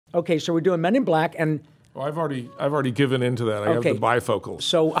Okay, so we're doing Men in Black, and... Well, I've already given into that. I have the bifocals.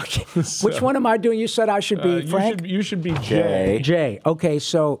 So, okay. Which one am I doing? You said I should be Frank? You should be Jay. Jay. Okay,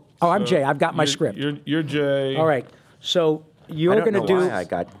 so... Oh, I'm Jay. I've got my script. You're Jay. All right. So, you're going to do...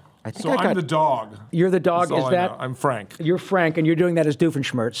 I'm the dog. You're the dog, is that? I'm Frank. You're Frank, and you're doing that as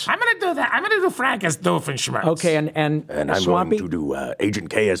Doofenshmirtz. I'm going to do that. I'm going to do Frank as Doofenshmirtz. Okay, and I'm Swampy? going to do Agent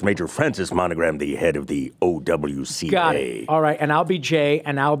K as Major Francis Monogram, the head of the OWCA. Got it. All right, and I'll be Jay,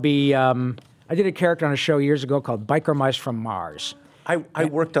 and I'll be... I did a character on a show years ago called Biker Mice from Mars. I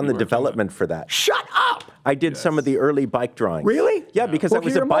worked on the development for that. Shut up! I did some of the early bike drawings. Really? Yeah, because I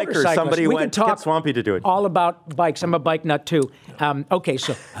was a biker. Somebody went, get Swampy to do it. All about bikes. I'm a bike nut, too. Okay,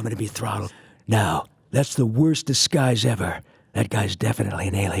 so I'm going to be throttled. Now, that's the worst disguise ever. That guy's definitely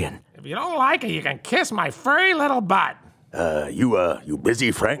an alien. If you don't like it, you can kiss my furry little butt. You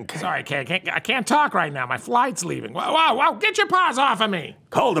busy, Frank? Sorry, I can't talk right now. My flight's leaving. Whoa, get your paws off of me.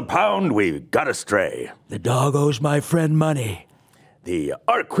 Call the pound, we got astray. The dog owes my friend money. The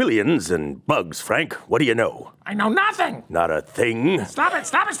Arquillians and bugs, Frank. What do you know? I know nothing. Not a thing. Stop it.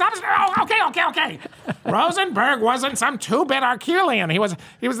 Oh, okay. Rosenberg wasn't some 2-bit Arquillian. He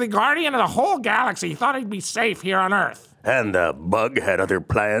was the guardian of the whole galaxy. He thought he'd be safe here on Earth. And the bug had other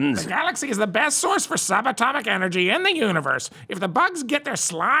plans? The galaxy is the best source for subatomic energy in the universe. If the bugs get their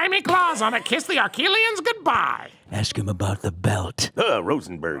slimy claws on it, kiss the Arquillians goodbye. Ask him about the belt.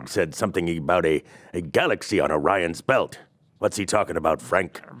 Rosenberg said something about a galaxy on Orion's belt. What's he talking about,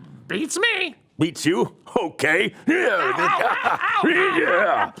 Frank? Beats me. Beats you? Okay. Yeah.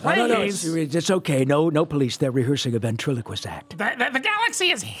 Please. No, it's okay. No police. They're rehearsing a ventriloquist act. The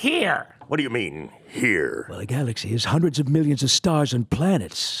galaxy is here. What do you mean, here? Well, a galaxy is hundreds of millions of stars and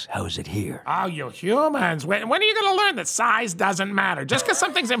planets. How is it here? Oh, you humans. When are you going to learn that size doesn't matter? Just because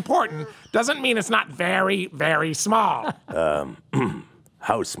something's important doesn't mean it's not very, very small.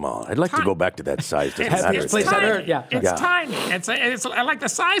 How small? I'd like to go back to that size. It's tiny. It's tiny. It's like the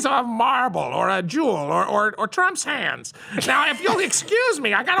size of a marble or a jewel or Trump's hands. Now, if you'll excuse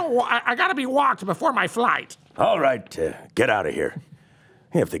me, I gotta be walked before my flight. All right, get out of here.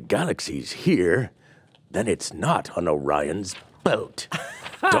 If the galaxy's here, then it's not on Orion's belt.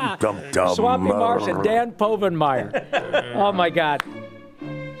 Dum dum dum. Swampy, Marsh, and Dan Povenmire. Oh my God.